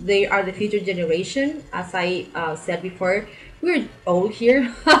 because they are the future generation. As I said before, we're all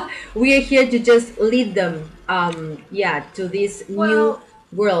here. We are here to just lead them, yeah, to this new Well,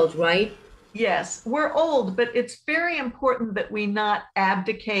 world, right? yes, we're old, but it's very important that we not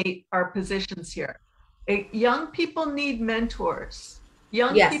abdicate our positions here. Young people need mentors.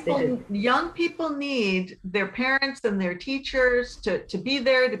 Yes, they do. Young people need their parents and their teachers to be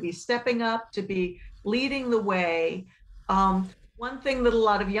there, to be stepping up, to be leading the way. One thing that a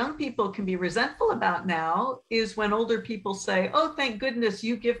lot of young people can be resentful about now is when older people say, "Oh, thank goodness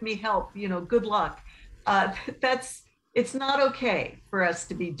you give me help. You know, good luck." That's it's not okay for us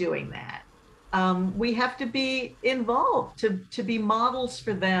to be doing that. We have to be involved to be models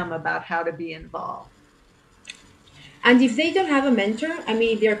for them about how to be involved. And if they don't have a mentor, I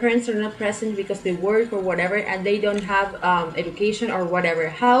mean, if their parents are not present because they work or whatever, and they don't have education or whatever,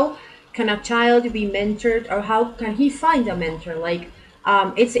 how can a child be mentored, or how can he find a mentor? Like,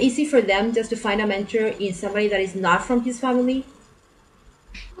 it's easy for them just to find a mentor in somebody that is not from his family.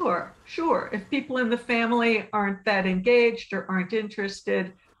 Sure, sure. If people in the family aren't that engaged or aren't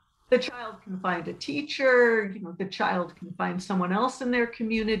interested, the child can find a teacher, you know, the child can find someone else in their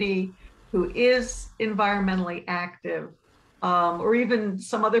community who is environmentally active, or even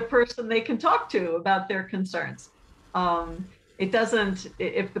some other person they can talk to about their concerns. It doesn't,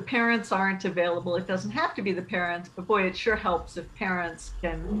 if the parents aren't available, it doesn't have to be the parents, but boy, it sure helps if parents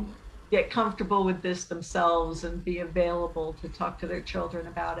can get comfortable with this themselves and be available to talk to their children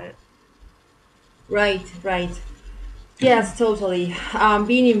about it. Right, right. Yes, totally.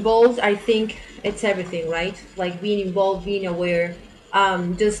 Being involved, I think it's everything, right? Like being involved, being aware,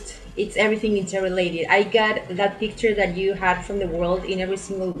 just it's everything interrelated. I got that picture that you had from the world in every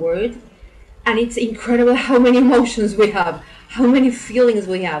single word, and it's incredible how many emotions we have, how many feelings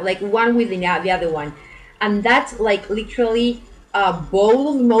we have, like one within the other one, and that's like literally a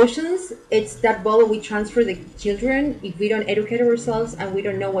bowl of emotions. It's that bowl we transfer the children if we don't educate ourselves and we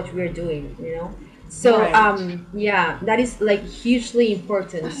don't know what we're doing, you know. So Right. yeah, that is like hugely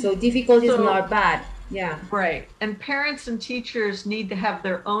important. So difficult is not So, bad. Yeah. right. And parents and teachers need to have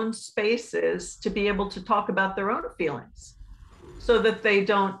their own spaces to be able to talk about their own feelings so that they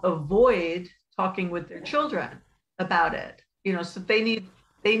don't avoid talking with their children about it. You know, so they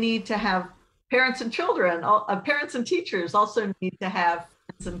need to have parents and children, parents and teachers also need to have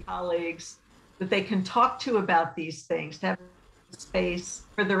friends and colleagues that they can talk to about these things, to have space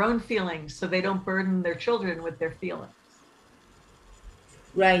for their own feelings so they don't burden their children with their feelings.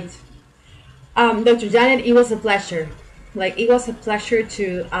 Right. Dr. Janet, it was a pleasure. Like, it was a pleasure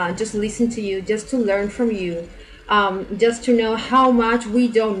to just listen to you, just to learn from you, just to know how much we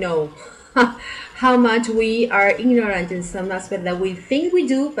don't know, how much we are ignorant in some aspect that we think we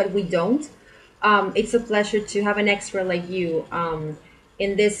do, but we don't. It's a pleasure to have an expert like you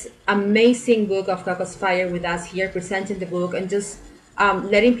in this amazing book of CocoS Fire with us here, presenting the book, and just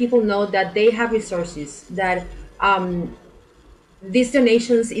letting people know that they have resources, that these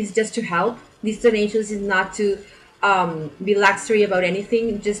donations is just to help. These donations is not to be luxury about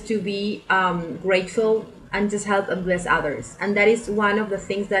anything, just to be grateful and just help and bless others. And that is one of the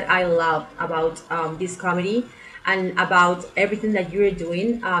things that I love about this comedy and about everything that you're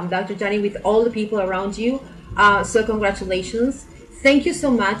doing, Dr. Janet, with all the people around you. So congratulations. Thank you so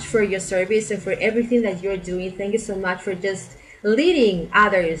much for your service and for everything that you're doing. Thank you so much for just leading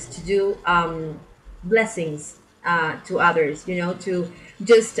others to do blessings to others, you know, to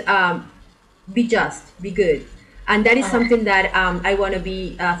just be just, be good. And that is Oh, something that I want to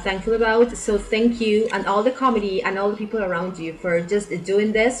be thankful about. So thank you and all the comedy and all the people around you for just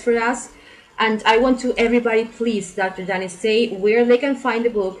doing this for us. And I want to everybody, please, Dr. Janet, say where they can find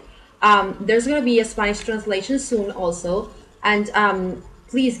the book. There's going to be a Spanish translation soon also. And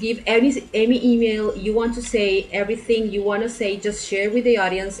please give any email you want to say, everything you want to say, just share with the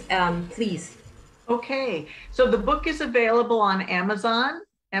audience, please. okay. So the book is available on Amazon,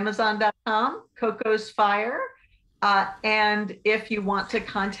 amazon.com, CocoS Fire. And if you want to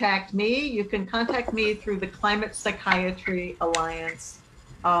contact me, you can contact me through the Climate Psychiatry Alliance.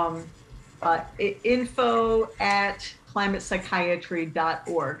 Info at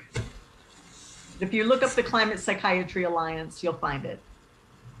climatepsychiatry.org. If you look up the Climate Psychiatry Alliance, you'll find it.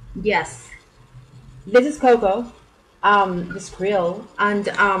 Yes. This is Coco, this Krill, and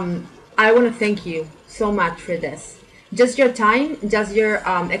I want to thank you so much for this. Just your time, just your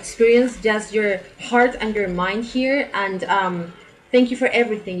experience, just your heart and your mind here, and thank you for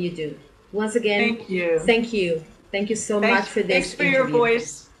everything you do. Once again, Thank you. thank you. Thank you so much for Thanks this for your interview.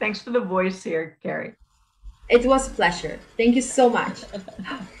 voice. Thanks for the voice here, Carrie. It was a pleasure. Thank you so much.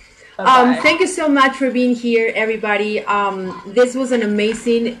 Bye-bye. Thank you so much for being here, everybody. This was an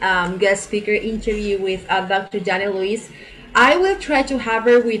amazing guest speaker interview with Dr. Janet Lewis. I will try to have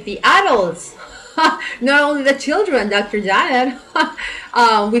her with the adults, not only the children, Dr. Janet,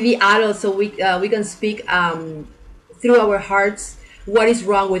 with the adults, so we can speak through our hearts what is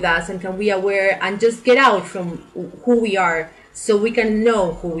wrong with us and can we aware and just get out from who we are so we can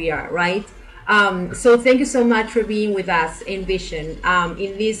know who we are, right? So thank you so much for being with us in Vision,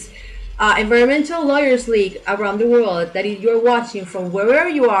 in this Environmental Lawyers League around the world that if you're watching from wherever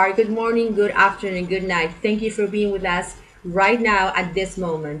you are. Good morning, good afternoon, good night. Thank you for being with us right now at this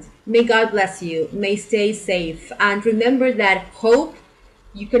moment. May God bless you. May stay safe. And remember that hope,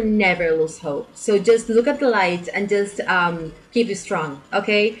 you can never lose hope. So just look at the light and just keep it strong,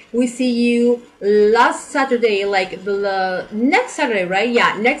 okay? We see you last Saturday, like the next Saturday, right?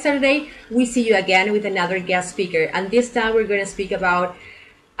 Yeah, next Saturday, we see you again with another guest speaker. And this time we're going to speak about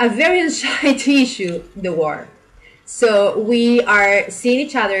a very anxiety issue, the war. So we are seeing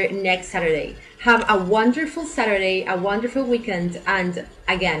each other next Saturday. Have a wonderful Saturday, a wonderful weekend. And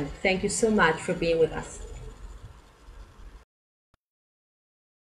again, thank you so much for being with us.